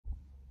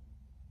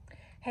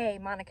Hey,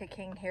 Monica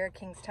King here,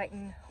 King's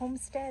Titan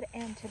Homestead,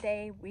 and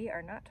today we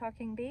are not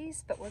talking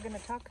bees, but we're going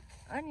to talk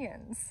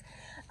onions.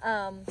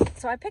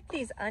 So I picked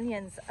these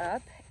onions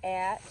up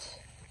at,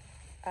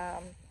 I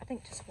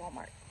think just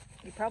Walmart.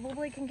 You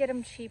probably can get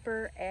them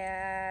cheaper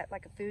at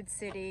like a Food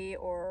City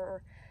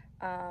or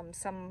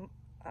some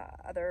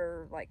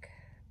other like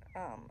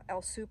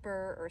El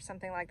Super or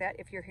something like that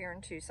if you're here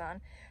in Tucson.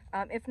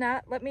 If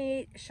not, let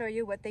me show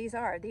you what these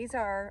are. These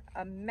are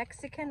a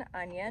Mexican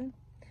onion.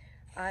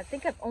 I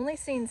think I've only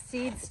seen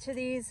seeds to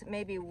these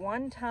maybe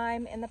one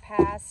time in the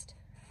past,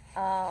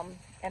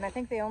 and I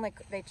think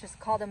they just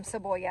called them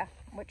cebolla,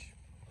 which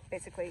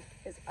basically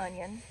is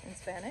onion in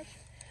Spanish.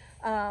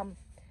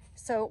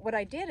 So what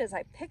I did is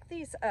I picked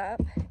these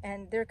up,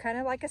 and they're kind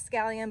of like a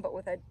scallion but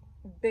with a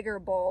bigger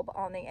bulb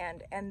on the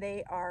end, and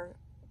they are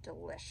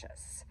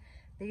delicious.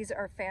 These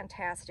are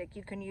fantastic.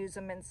 You can use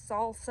them in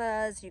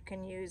salsas, you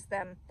can use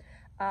them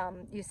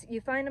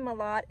you find them a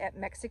lot at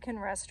Mexican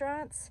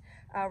restaurants,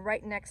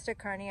 right next to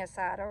carne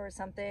asada or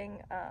something,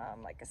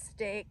 like a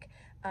steak,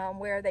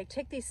 where they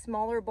take these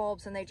smaller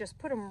bulbs and they just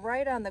put them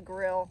right on the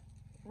grill,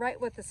 right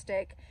with the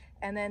steak,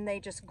 and then they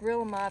just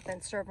grill them up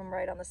and serve them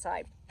right on the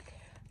side.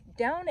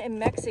 Down in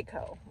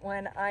Mexico,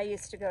 when I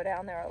used to go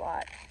down there a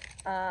lot,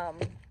 a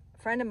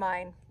friend of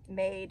mine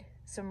made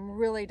some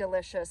really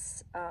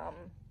delicious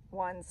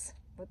ones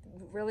with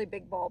really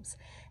big bulbs,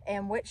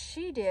 and what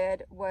she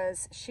did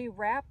was she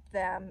wrapped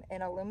them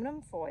in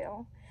aluminum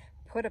foil,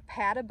 put a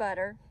pat of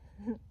butter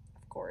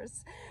of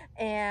course,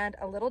 and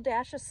a little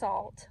dash of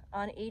salt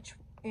on each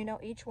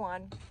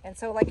one. And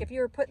so like if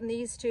you were putting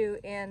these two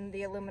in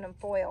the aluminum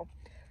foil,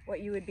 what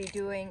you would be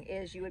doing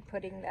is you would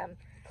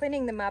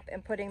cleaning them up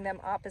and putting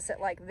them opposite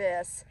like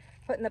this,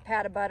 putting the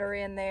pat of butter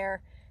in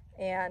there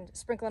and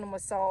sprinkling them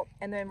with salt,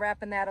 and then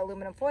wrapping that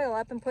aluminum foil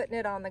up and putting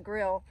it on the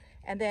grill.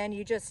 And then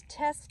you just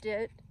test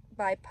it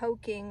by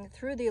poking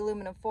through the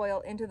aluminum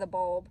foil into the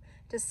bulb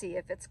to see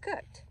if it's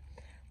cooked.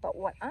 But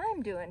what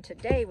I'm doing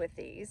today with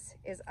these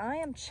is I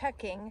am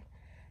checking.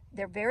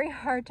 They're very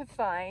hard to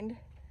find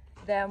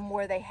them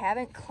where they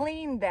haven't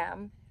cleaned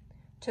them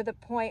to the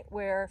point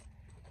where,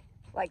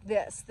 like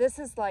this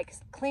is like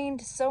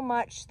cleaned so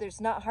much there's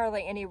not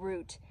hardly any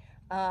root.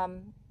 A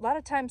lot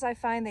of times I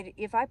find that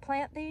if I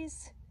plant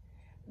these,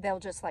 they'll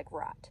just like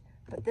rot.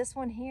 But this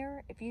one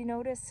here, if you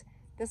notice,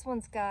 this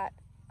one's got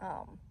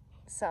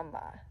some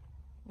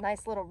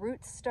nice little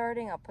roots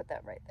starting. I'll put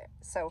that right there.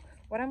 So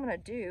what I'm going to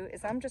do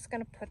is I'm just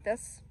going to put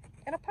this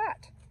in a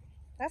pot.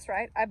 That's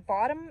right, I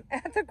bought them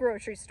at the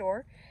grocery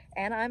store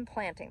and I'm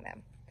planting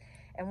them.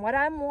 And what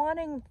I'm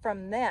wanting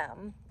from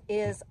them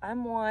is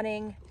I'm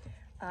wanting,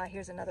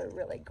 here's another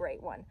really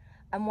great one.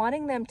 I'm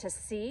wanting them to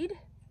seed,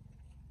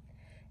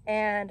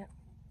 and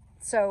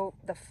so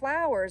the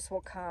flowers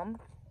will come.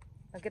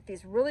 I'll get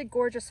these really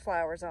gorgeous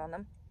flowers on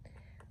them,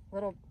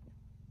 little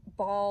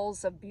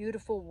balls of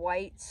beautiful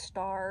white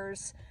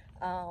stars,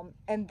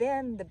 and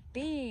then the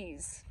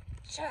bees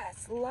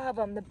just love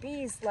them. The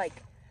bees,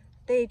 like,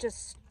 they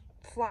just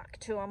flock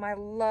to them. I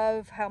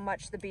love how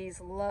much the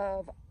bees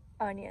love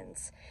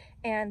onions.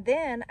 And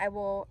then I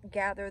will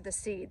gather the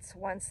seeds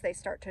once they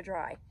start to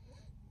dry,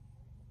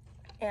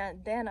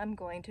 and then I'm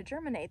going to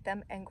germinate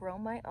them and grow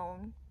my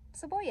own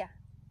cebolla.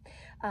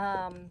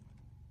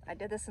 I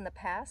did this in the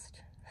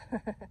past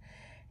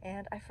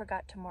and I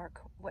forgot to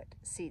mark what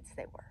seeds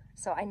they were.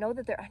 So I know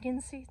that they're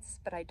onion seeds,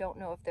 but I don't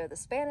know if they're the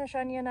Spanish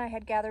onion I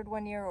had gathered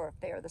one year or if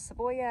they are the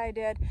cebolla I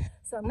did.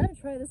 So I'm going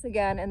to try this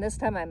again, and this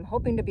time I'm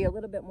hoping to be a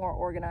little bit more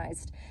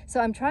organized. So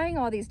I'm trying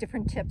all these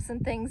different tips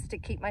and things to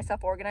keep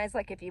myself organized.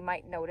 Like if you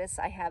might notice,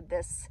 I have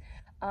this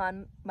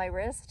on my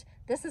wrist.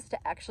 This is to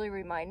actually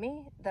remind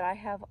me that I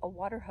have a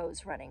water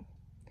hose running.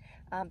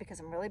 Because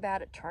I'm really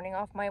bad at turning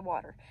off my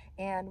water,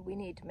 and we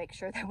need to make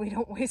sure that we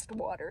don't waste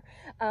water.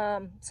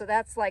 So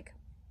that's like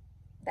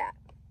that.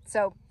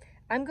 So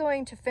I'm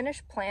going to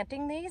finish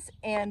planting these,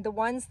 and the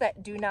ones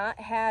that do not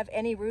have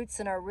any roots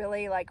and are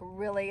really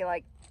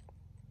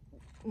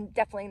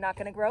definitely not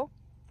going to grow,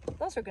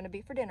 those are going to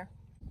be for dinner.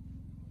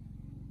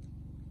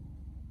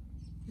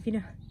 You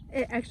know,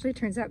 it actually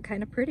turns out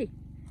kind of pretty,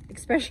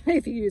 especially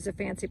if you use a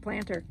fancy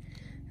planter.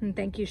 And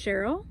thank you,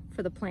 Cheryl,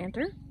 for the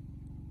planter.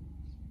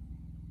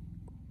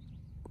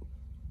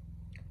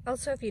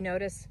 Also, if you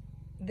notice,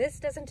 this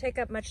doesn't take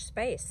up much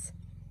space.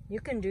 You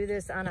can do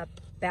this on a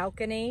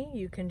balcony.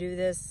 You can do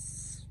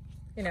this,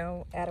 you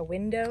know, at a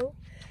window.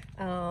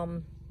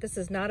 This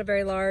is not a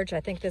very large. I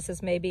think this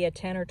is maybe a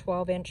 10 or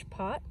 12 inch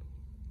pot.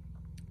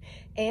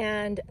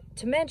 And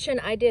to mention,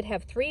 I did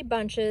have 3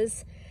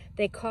 bunches.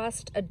 They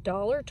cost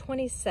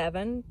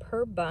 $1.27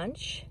 per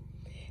bunch.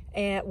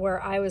 And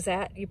where I was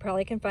at, you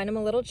probably can find them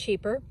a little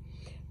cheaper.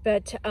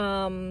 But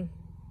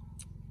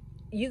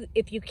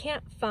if you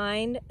can't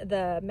find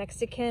the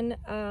Mexican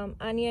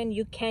onion,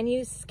 you can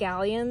use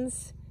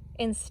scallions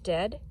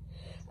instead.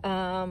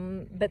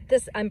 But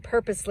this, I'm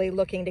purposely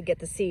looking to get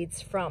the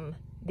seeds from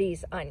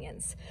these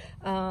onions.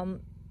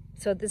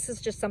 So this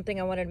is just something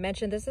I wanted to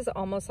mention. This is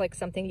almost like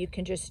something you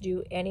can just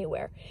do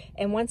anywhere.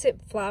 And once it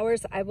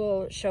flowers, I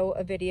will show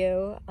a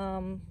video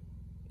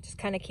just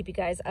kind of keep you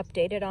guys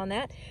updated on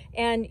that.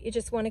 And you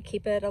just want to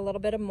keep it a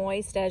little bit of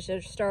moist as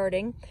you're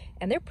starting.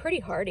 And they're pretty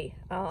hardy.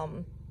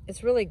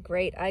 It's really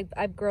great.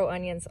 I grow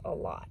onions a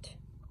lot.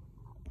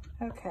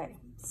 Okay,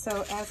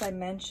 so as I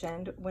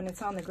mentioned, when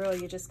it's on the grill,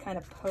 you just kind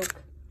of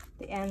poke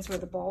the ends where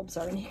the bulbs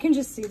are, and you can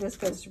just see this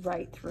goes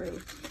right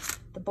through.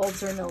 The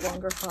bulbs are no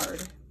longer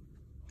hard.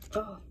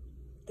 Oh,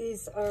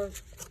 these are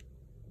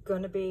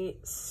going to be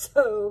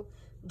so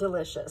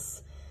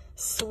delicious.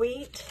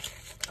 Sweet.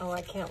 Oh,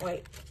 I can't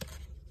wait.